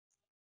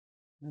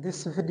In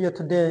this video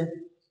today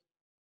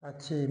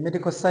at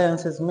Medical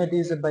Sciences Made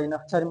Easy by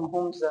Naphtali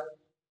Muhumuza,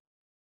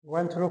 we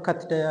want to look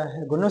at the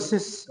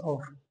diagnosis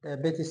of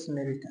diabetes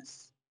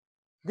mellitus.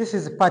 This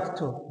is part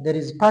 2. There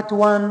is part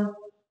 1.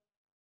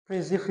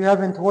 Please, if you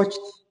haven't watched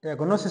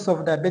diagnosis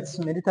of diabetes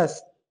mellitus,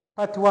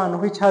 part 1,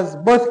 which has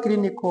both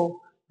clinical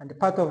and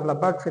part of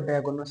laboratory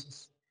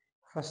diagnosis,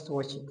 first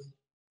watch it,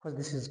 because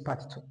this is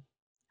part 2.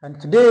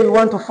 And today we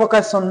want to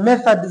focus on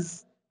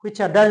methods which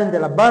are done in the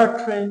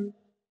laboratory.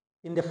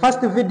 In the first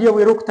video,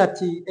 we looked at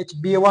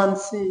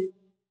HbA1c,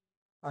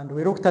 and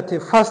we looked at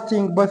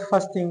fasting, both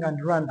fasting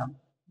and random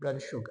blood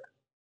sugar,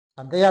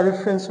 and they are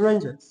reference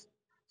ranges.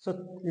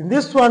 So in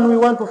this one, we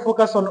want to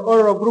focus on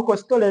oral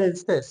glucose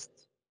tolerance test.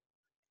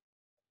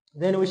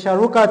 Then we shall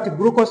look at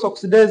glucose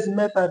oxidase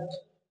method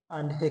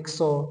and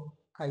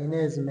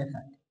hexokinase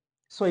method.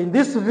 So in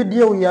this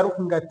video, we are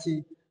looking at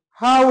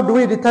how do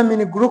we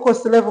determine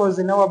glucose levels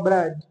in our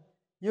blood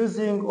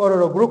using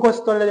oral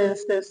glucose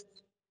tolerance test,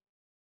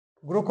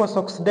 glucose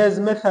oxidase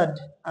method,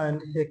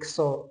 and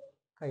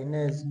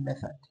hexokinase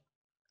method.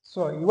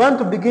 So you want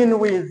to begin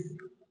with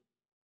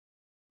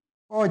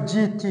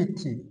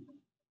OGTT,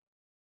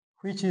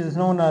 which is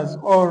known as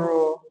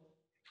oral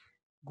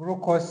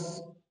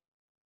glucose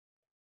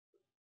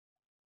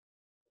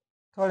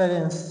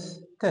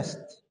tolerance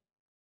test.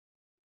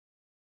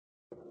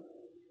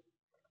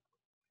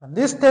 And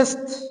this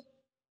test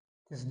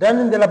is done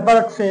in the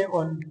laboratory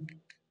on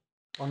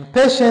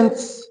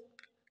patients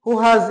who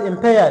has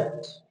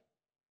impaired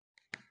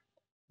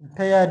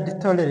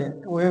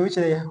tolerance,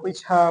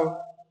 which have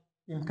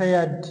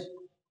impaired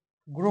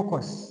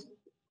glucose.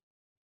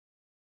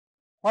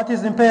 What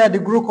is impaired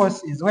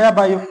glucose is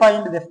whereby you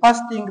find the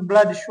fasting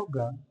blood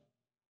sugar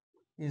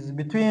is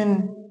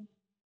between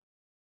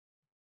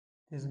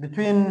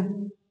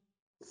 6.0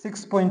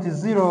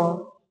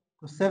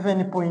 to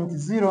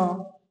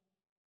 7.0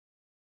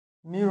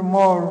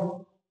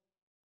 millimole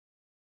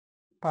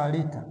per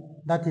liter.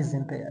 That is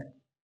impaired.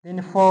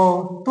 Then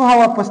for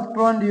 2-hour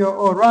postprandial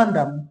or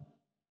random,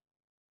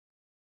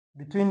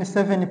 between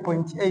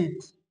 7.8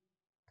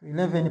 to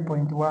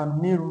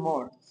 11.1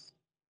 millimoles.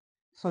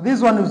 So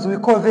these ones we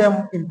call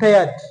them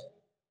impaired,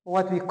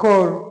 what we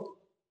call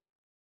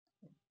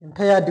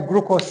impaired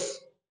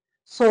glucose.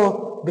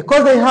 So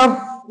because they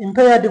have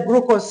impaired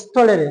glucose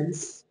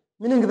tolerance,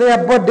 meaning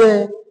their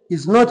body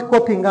is not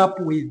coping up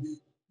with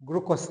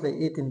glucose they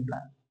eat in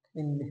blood,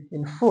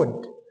 in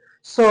food.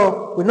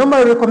 So we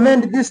normally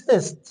recommend this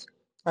test.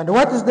 And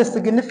what is the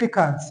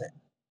significance?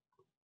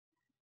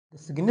 The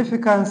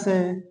significance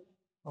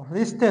of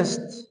this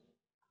test,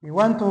 we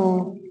want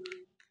to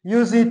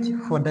use it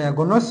for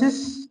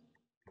diagnosis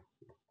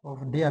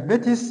of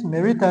diabetes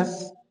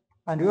mellitus,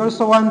 and we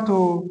also want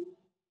to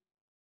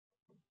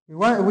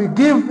we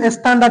give a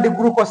standard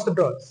glucose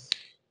dose.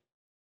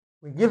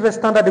 We give a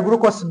standard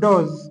glucose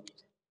dose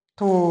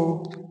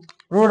to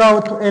rule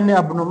out any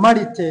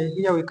abnormality.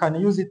 Here we can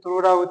use it to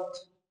rule out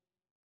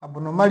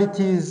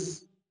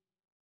abnormalities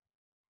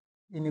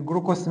in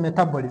glucose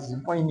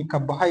metabolism or in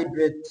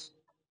carbohydrate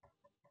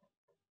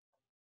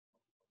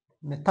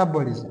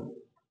metabolism.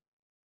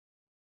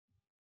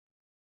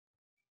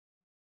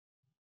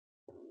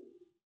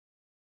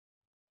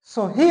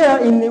 So here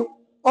in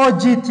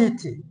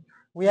OGTT,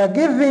 we are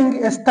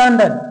giving a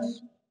standard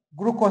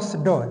glucose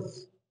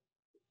dose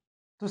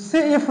to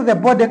see if the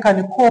body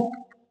can cope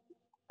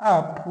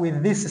up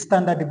with this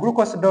standard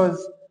glucose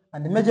dose.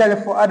 And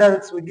majorly for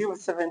adults, we give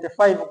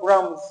 75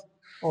 grams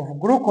of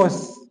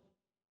glucose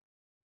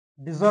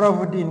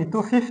dissolved in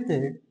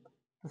 250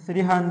 to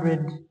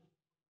 300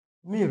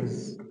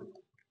 mils.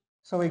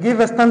 So we give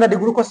a standard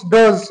glucose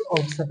dose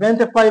of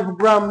 75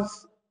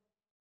 grams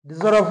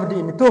dissolved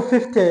in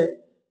 250 to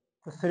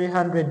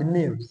 300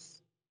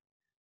 mils.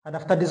 And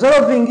after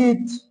dissolving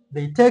it,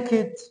 they take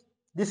it.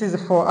 This is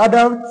for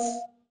adults.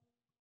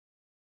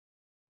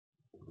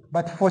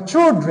 But for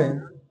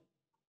children,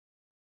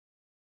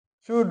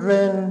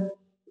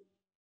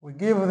 we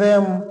give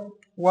them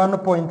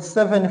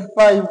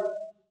 1.75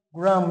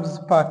 grams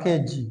per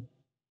kg.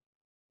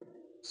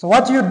 So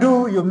what you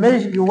do,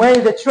 you weigh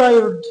the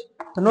child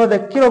to know the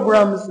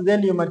kilograms,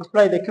 then you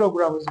multiply the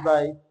kilograms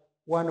by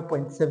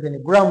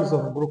 1.7 grams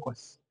of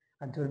glucose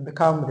until it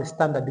becomes the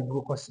standard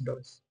glucose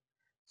dose.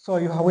 So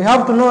we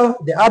have to know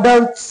the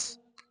adults,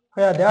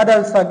 where the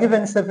adults are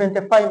given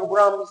 75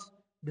 grams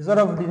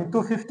dissolved in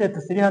 250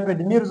 to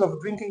 300 mils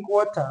of drinking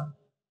water,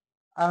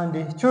 and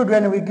the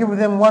children, we give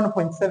them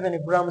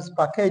 1.7 grams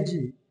per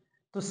kg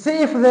to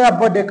see if their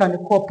body can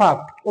cope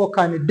up or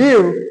can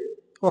deal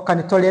or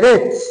can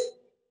tolerate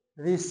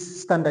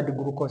this standard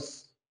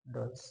glucose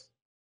dose.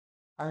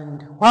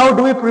 And how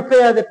do we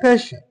prepare the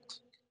patient?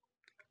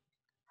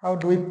 How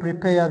do we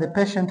prepare the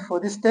patient for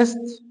this test?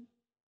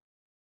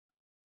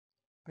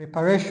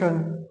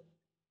 Preparation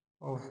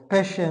of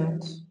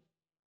patient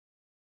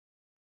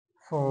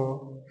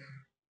for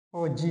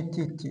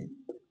OGTT.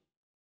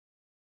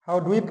 How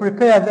do we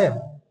prepare them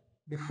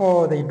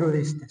before they do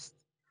this test?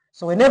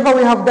 So whenever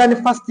we have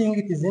done fasting,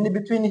 it is in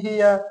between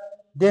here.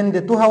 Then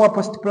the 2-hour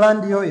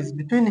postprandial is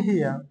between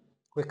here.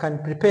 we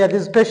can prepare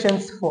these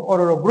patients for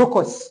oral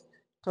glucose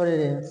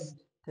tolerance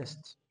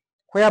test,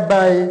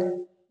 whereby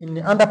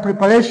under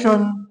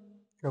preparation,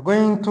 you're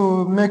going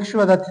to make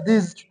sure that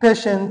these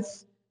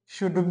patients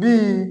should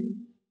be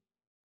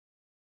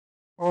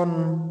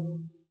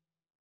on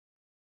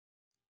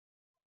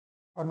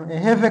a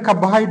heavy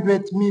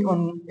carbohydrate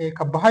meal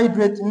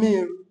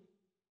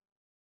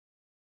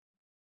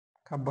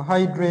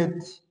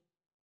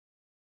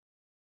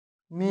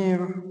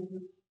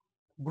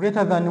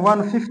greater than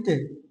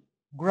 150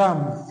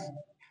 grams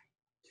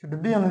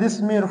should be on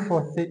this meal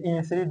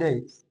in 3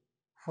 days,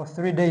 for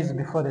 3 days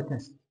before the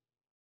test.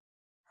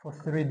 For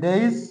 3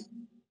 days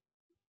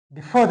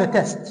before the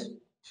test,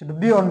 should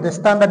be on the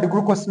standard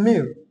glucose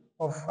meal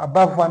of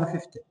above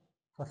 150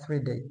 for 3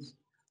 days.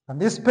 And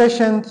this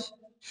patient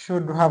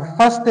should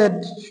fast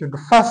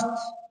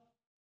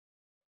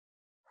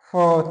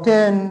for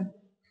 10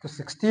 to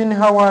 16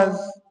 hours.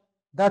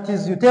 That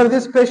is, you tell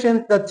this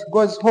patient that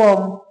goes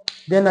home,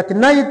 then at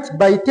night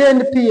by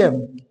 10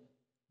 p.m.,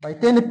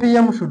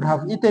 should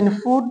have eaten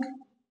food,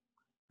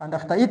 and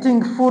after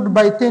eating food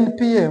by 10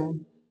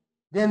 p.m.,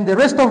 then the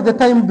rest of the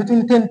time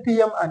between 10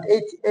 p.m. and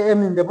 8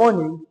 a.m. in the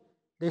morning,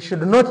 they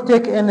should not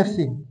take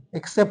anything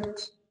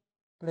except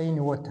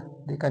plain water.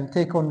 They can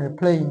take on a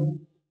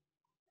plain.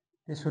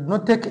 They should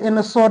not take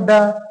any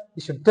soda.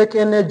 They should take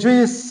any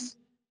juice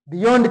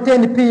beyond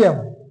 10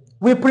 p.m.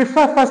 We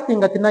prefer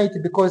fasting at night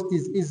because it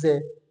is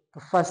easy to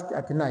fast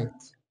at night.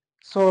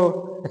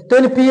 So at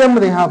 10 p.m.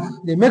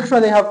 they make sure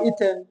they have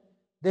eaten.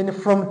 Then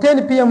from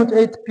 10 p.m. to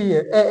 8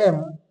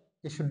 a.m.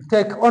 they should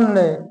take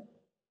only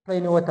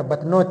plain water,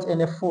 but not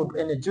any food,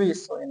 any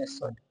juice, or any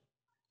soda.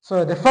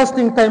 So the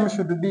fasting time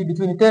should be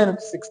between 10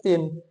 to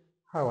 16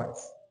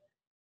 hours.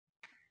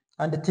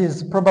 And it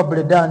is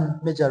probably done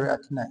majorly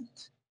at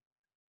night.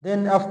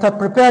 Then after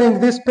preparing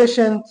this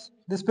patient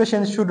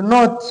should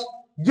not,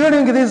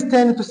 during these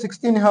 10 to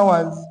 16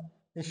 hours,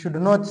 they should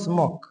not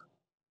smoke.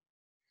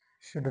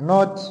 Should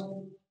not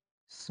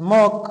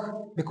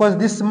smoke, because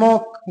this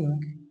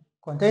smoking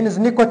contains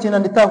nicotine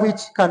and tar,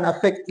 which can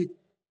affect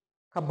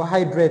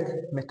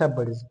carbohydrate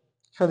metabolism.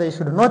 So they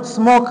should not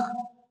smoke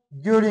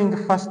during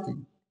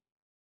fasting.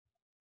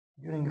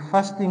 During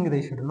fasting,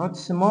 they should not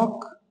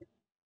smoke.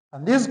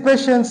 And these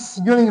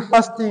patients, during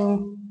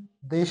fasting,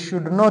 they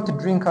should not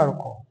drink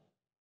alcohol.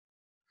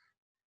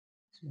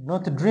 Should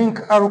not drink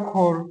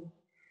alcohol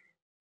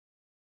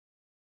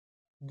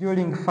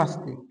during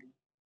fasting.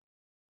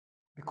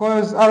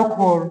 Because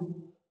alcohol,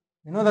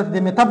 you know that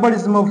the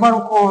metabolism of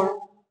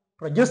alcohol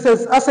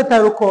produces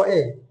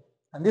acetyl-CoA.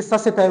 And this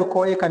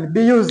acetyl-CoA can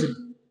be used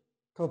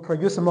to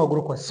produce more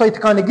glucose. So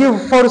it can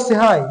give false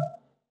high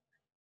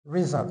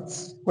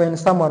results when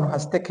someone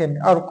has taken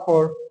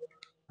alcohol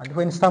and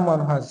when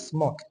someone has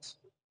smoked.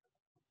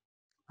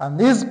 And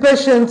these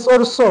patients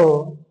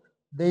also,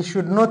 they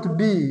should not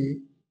be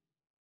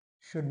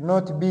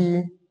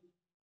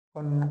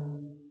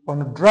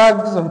on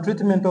drugs, on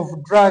treatment of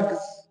drugs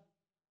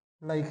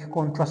like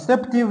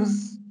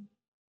contraceptives,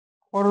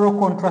 oral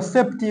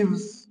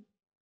contraceptives,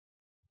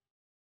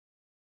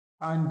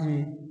 and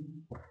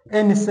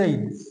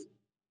NSAIDs,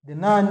 the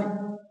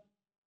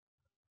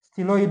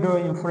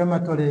non-steroidal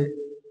inflammatory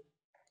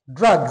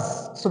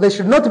drugs. So they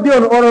should not be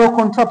on oral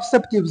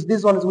contraceptives.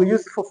 These ones we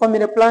use for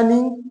family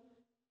planning,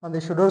 and they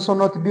should also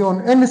not be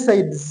on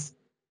NSAIDs,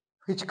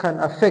 which can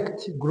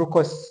affect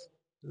glucose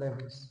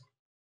levels.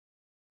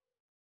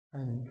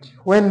 And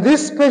when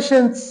these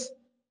patients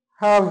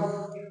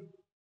have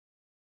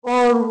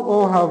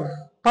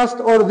passed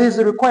all these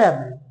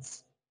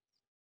requirements,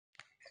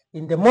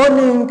 in the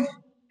morning,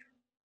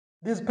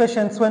 these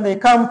patients, when they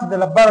come to the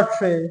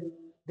laboratory,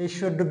 they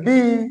should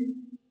be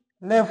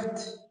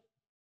left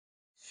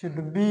to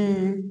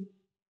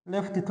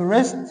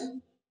rest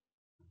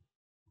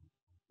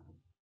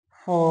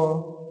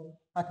for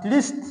at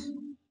least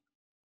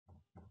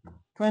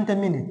 20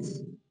 minutes,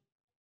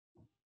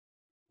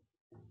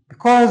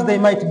 because they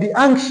might be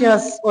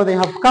anxious or they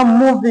have come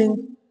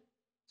moving.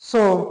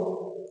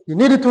 So you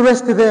need to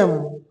rest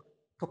them,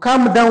 to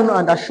calm down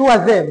and assure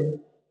them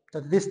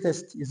that this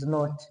test is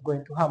not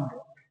going to harm them.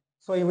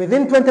 So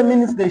within 20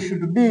 minutes, they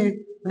should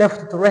be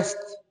left to rest.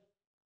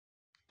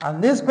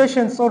 And these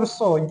patients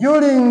also,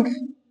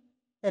 during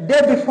a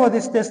day before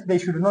this test, they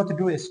should not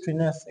do a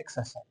strenuous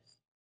exercise.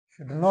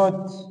 Should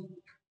not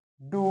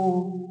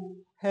do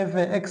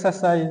heavy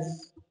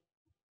exercise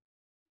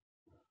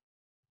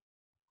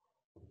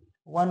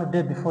one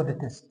day before the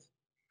test,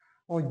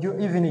 or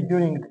even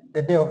during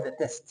the day of the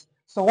test.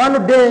 So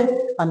one day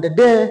and the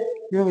day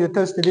during the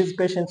test, these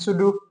patients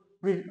should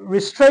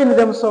restrain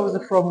themselves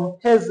from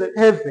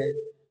heavy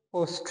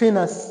or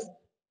strenuous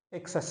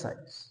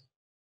exercise.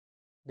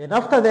 Then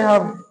after they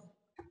have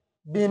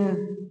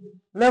been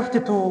left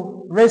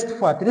to rest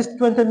for at least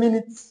 20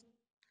 minutes,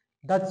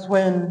 that's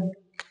when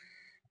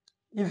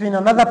even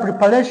another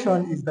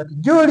preparation is that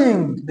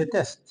during the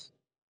test,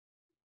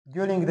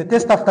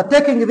 after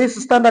taking this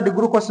standard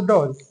glucose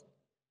dose,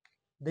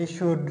 they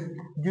should,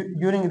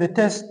 during the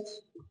test,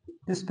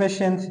 these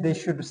patients, they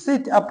should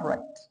sit upright.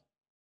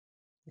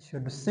 They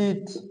should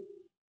sit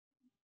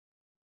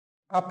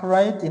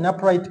in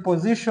upright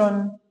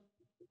position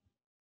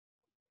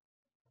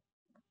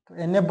to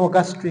enable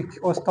gastric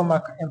or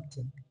stomach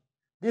emptying.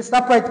 This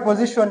upright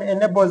position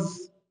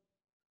enables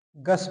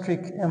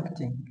gastric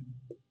emptying.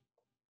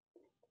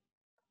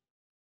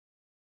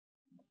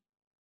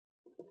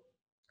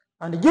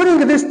 And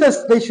during this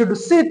test, they should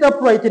sit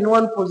upright in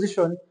one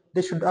position.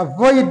 They should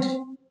avoid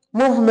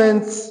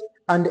movements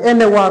and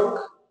any work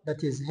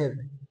that is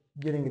heavy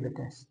during the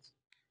test.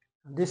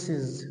 And this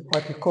is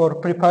what we call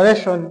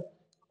preparation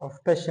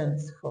of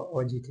patients for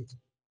OGTT.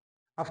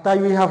 After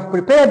we have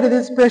prepared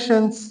these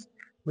patients,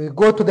 we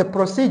go to the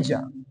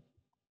procedure.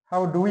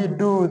 How do we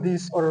do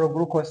this oral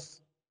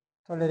glucose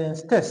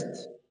tolerance test?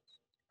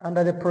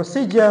 Under the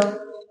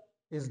procedure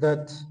is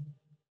that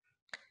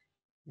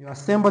you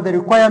assemble the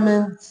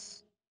requirements.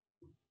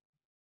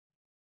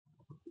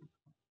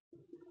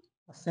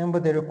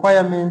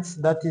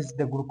 That is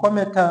the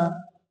glucometer.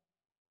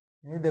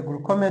 You need the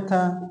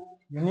glucometer.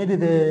 You need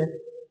the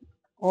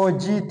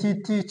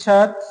OGTT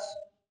chart.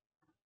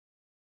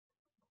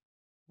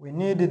 We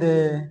need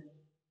the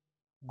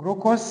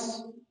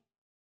glucose.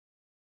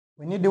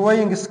 We need the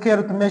weighing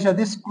scale to measure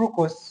this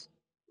glucose.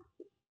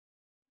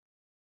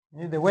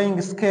 We need the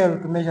weighing scale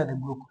to measure the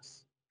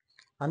glucose.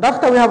 And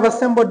after we have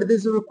assembled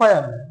these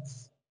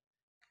requirements,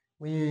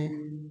 we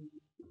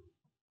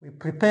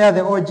prepare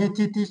the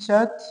OGTT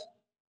chart,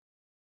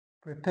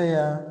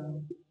 prepare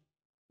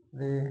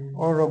the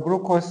oral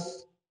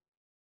glucose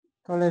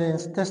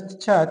tolerance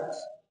test chart,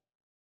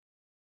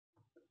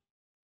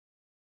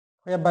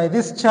 whereby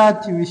this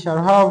chart we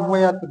shall have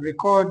where to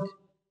record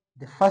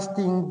the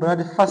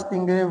blood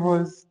fasting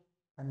levels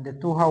and the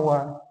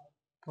 2-hour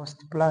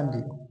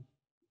postprandial.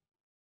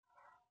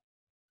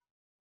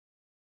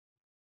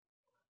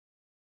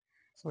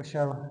 So we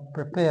shall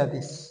prepare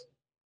this,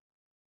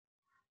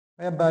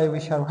 whereby we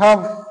shall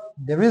have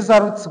the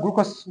results,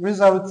 glucose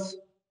results.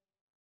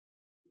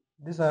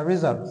 These are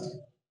results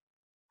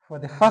for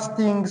the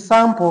fasting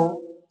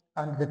sample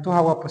and the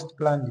 2-hour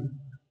postprandial,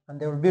 and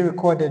they will be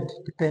recorded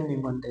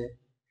depending on the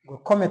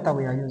glucometer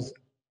we are using.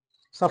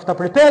 So after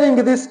preparing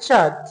this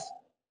chart,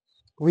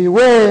 we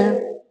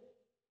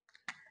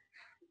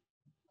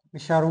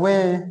shall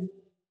weigh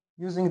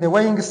using the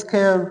weighing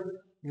scale.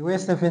 We weigh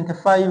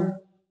 75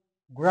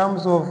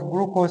 grams of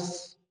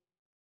glucose,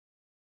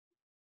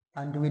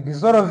 and we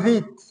dissolve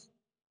it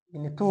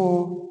in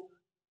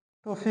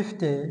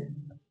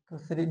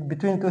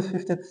between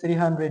 250 to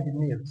 300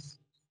 mils.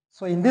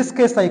 So in this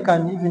case, I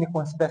can even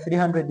consider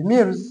 300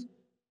 mils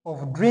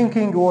of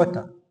drinking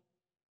water.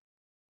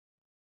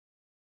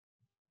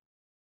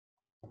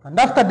 And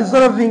after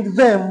dissolving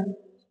them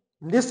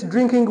in this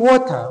drinking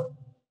water,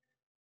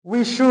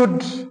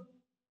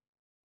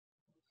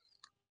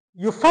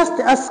 you first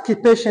ask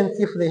patients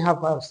if they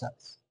have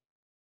ulcers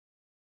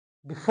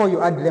before you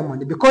add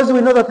lemon, because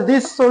we know that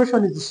this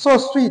solution is so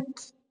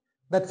sweet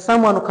that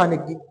someone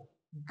can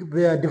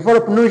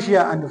develop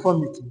nausea and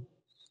vomiting.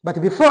 But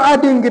before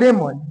adding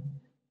lemon,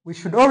 we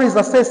should always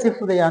assess if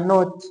they are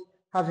not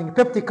having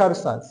peptic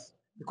ulcers,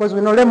 because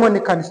we know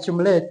lemon can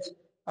stimulate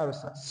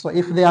ulcers. So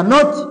if they are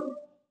not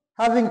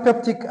having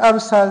peptic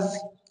ulcers,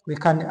 we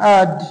can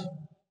add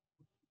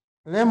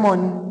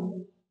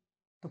lemon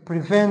to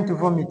prevent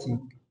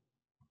vomiting,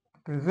 to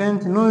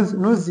prevent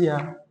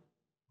nausea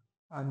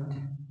and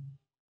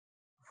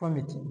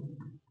vomiting.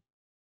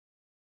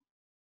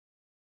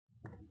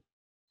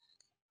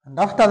 And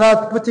after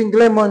that, putting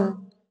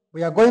lemon,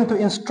 we are going to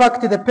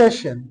instruct the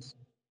patient.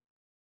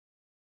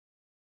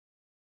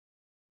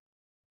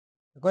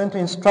 We're going to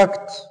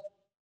instruct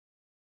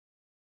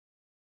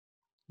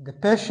the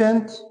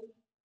patient.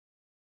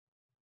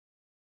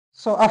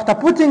 So after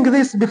putting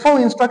this, before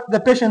we instruct the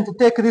patient to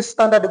take this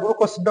standard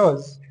glucose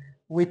dose,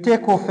 we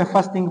take off a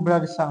fasting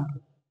blood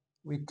sample.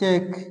 We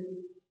take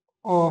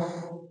off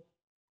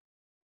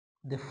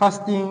the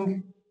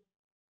fasting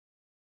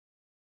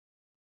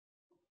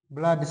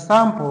blood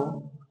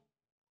sample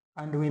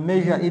and we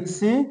measure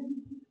its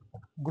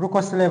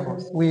glucose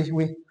levels.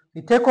 We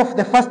take off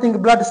the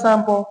fasting blood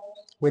sample,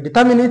 we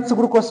determine its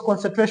glucose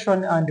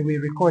concentration, and we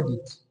record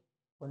it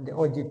on the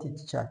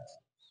OGTT chart.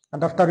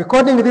 And after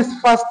recording this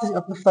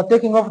after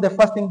taking off the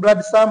fasting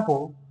blood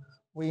sample,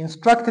 we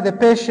instruct the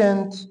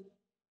patient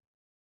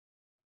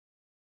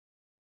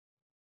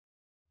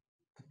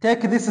to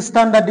take this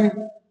standard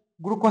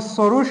glucose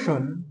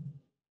solution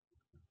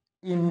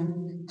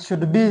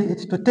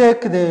to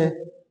take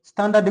the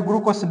standard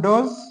glucose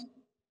dose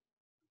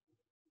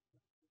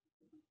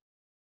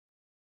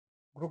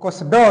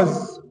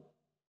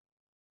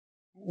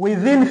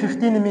within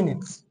 15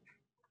 minutes.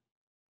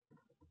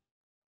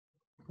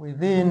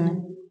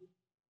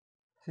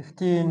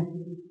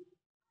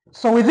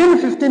 So within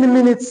 15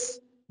 minutes,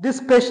 this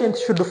patient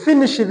should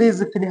finish these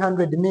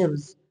 300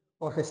 mils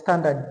of a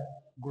standard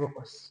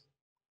glucose.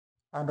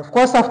 And of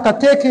course, after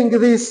taking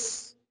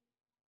this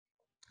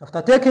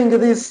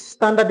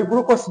standard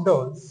glucose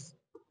dose,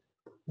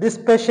 this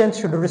patient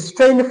should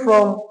restrain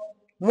from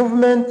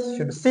movement,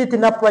 should sit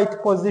in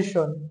upright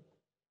position.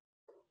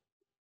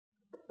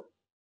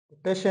 The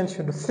patient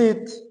should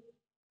sit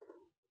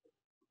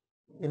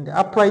in the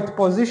upright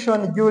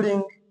position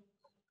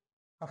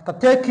after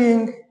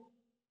taking,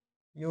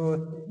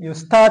 you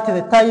start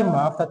the timer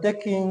after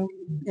taking,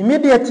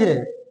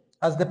 immediately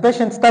as the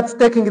patient starts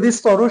taking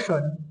this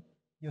solution,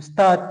 you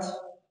start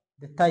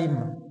the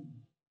timer.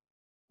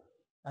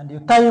 And you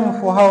time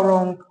for how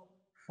long?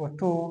 For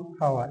 2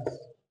 hours.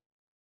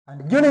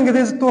 And during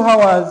these 2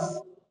 hours,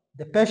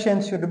 the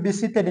patient should be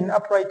seated in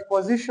upright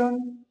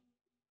position,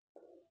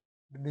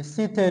 be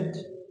seated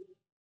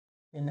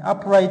in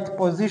upright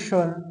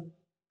position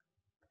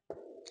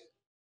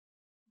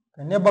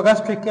to enable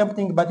gastric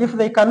emptying. But if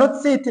they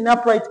cannot sit in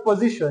upright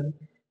position,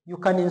 you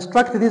can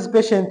instruct this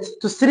patient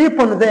to sleep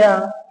on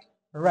their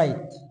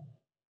right.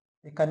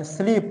 They can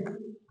sleep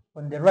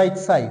on the right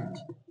side.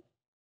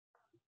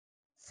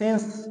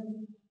 Since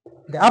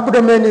the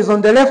abdomen is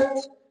on the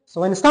left,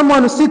 so when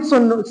someone sleeps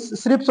on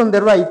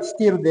the right,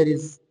 still there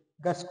is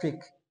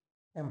gastric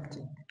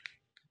emptying.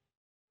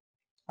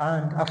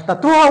 And after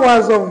 2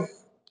 hours of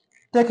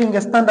taking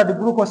a standard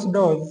glucose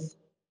dose,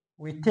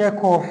 we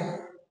take off,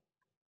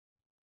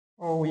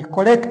 or we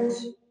collect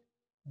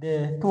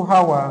the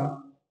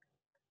 2-hour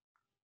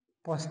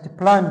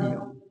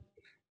postprandial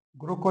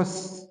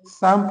glucose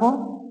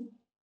sample,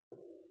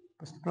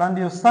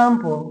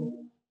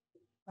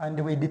 and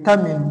we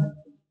determine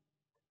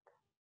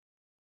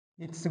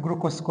its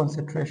glucose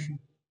concentration.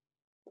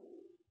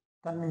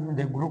 Determine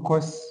the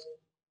glucose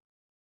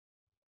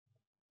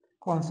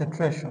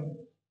concentration.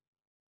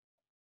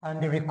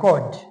 And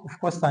record, of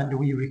course, and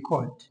we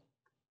record.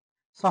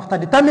 So after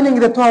determining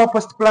the 2-hour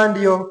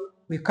postprandial,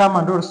 we come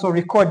and also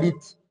record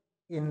it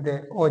in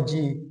the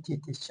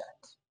OGTT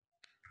chart.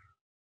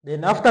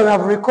 Then after we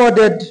have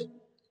recorded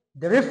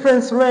the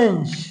reference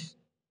range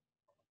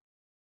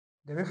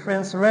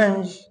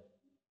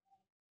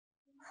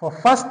for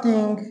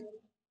fasting,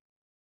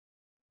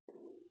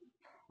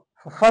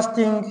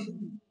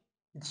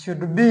 it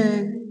should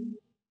be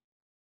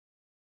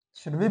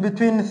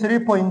between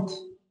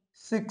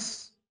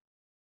 3.6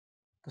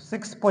 to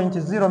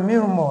 6.0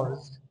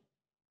 millimoles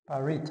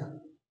per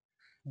liter.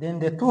 Then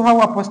the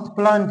 2-hour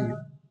postprandial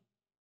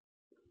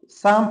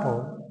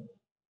sample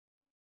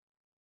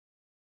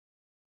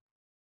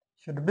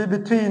should be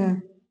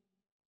between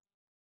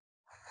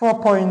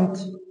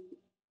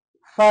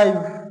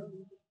 4.5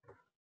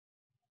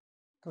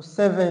 to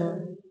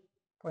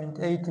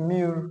 7.8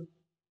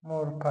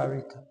 millimole per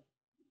liter.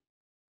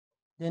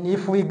 Then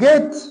if we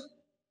get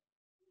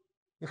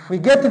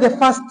the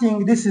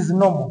fasting, this is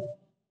normal.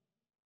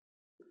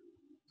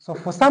 So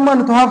for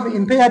someone to have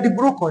impaired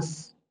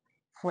glucose,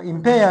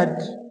 you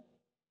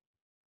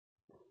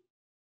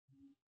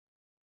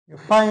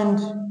find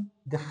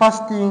the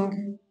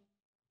fasting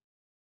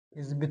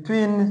is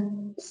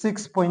between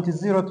 6.0 to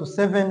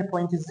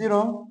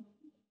 7.0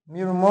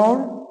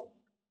 millimole.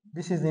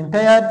 This is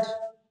impaired.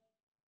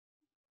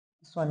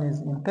 This one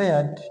is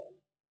impaired.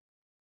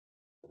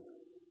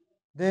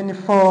 Then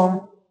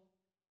for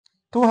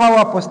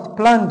 2-hour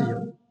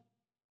postprandial,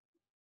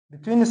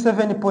 between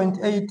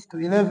 7.8 to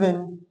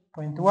 11.1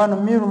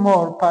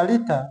 millimole per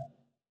liter,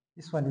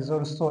 this one is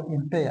also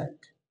impaired.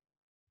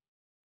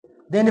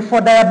 Then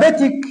for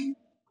diabetic,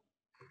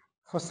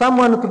 for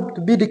someone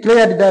to be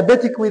declared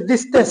diabetic with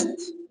this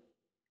test,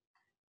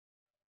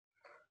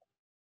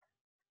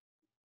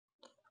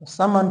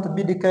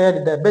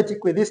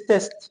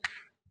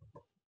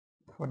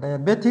 for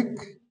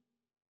diabetic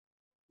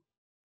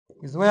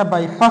is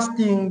whereby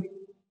fasting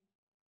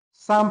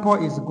sample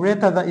is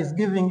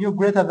giving you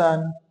greater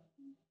than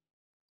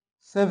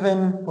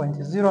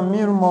 7.0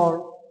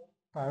 millimole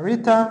per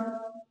liter,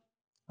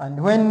 and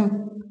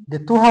when the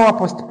 2-hour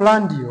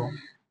postprandial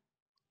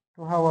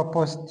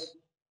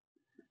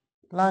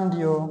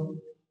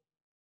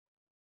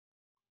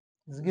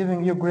is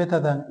giving you greater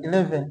than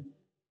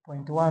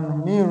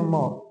 11.1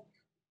 millimole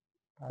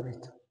per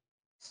liter.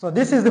 So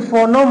this is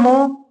for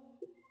normal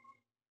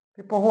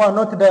people who are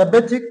not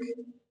diabetic,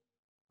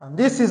 and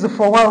this is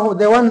for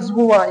the ones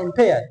who are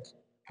impaired,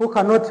 who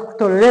cannot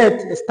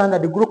tolerate a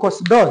standard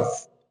glucose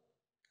dose,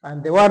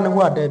 and the ones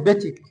who are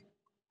diabetic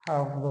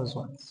have those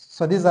ones.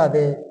 So these are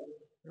the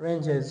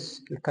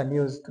ranges we can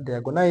use to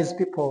diagnose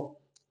people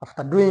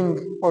after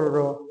doing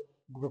oral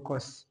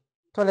glucose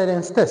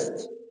tolerance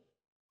test.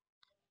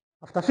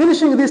 After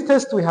finishing this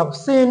test, we have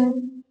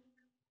seen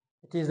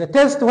it is a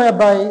test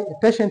whereby a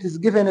patient is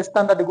given a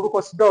standard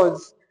glucose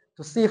dose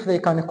to see if they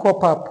can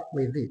cope up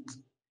with it.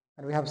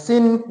 And we have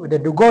seen with the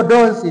to-go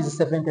dose is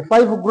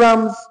 75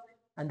 grams,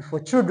 and for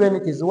children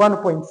it is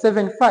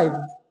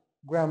 1.75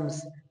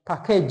 grams per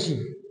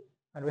kg.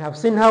 And we have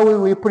seen how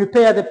we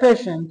prepare the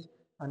patient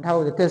and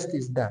how the test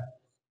is done.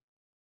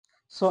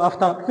 So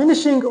after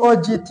finishing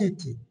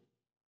OGTT,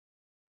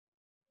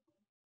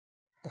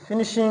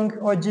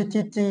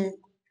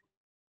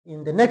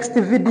 in the next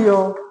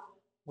video,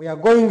 we are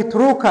going to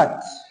look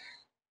at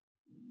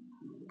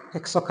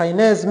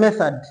hexokinase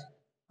method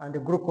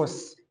and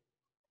glucose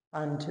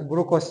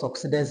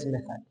oxidase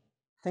method.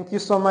 Thank you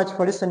so much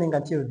for listening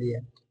until the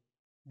end.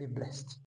 Be blessed.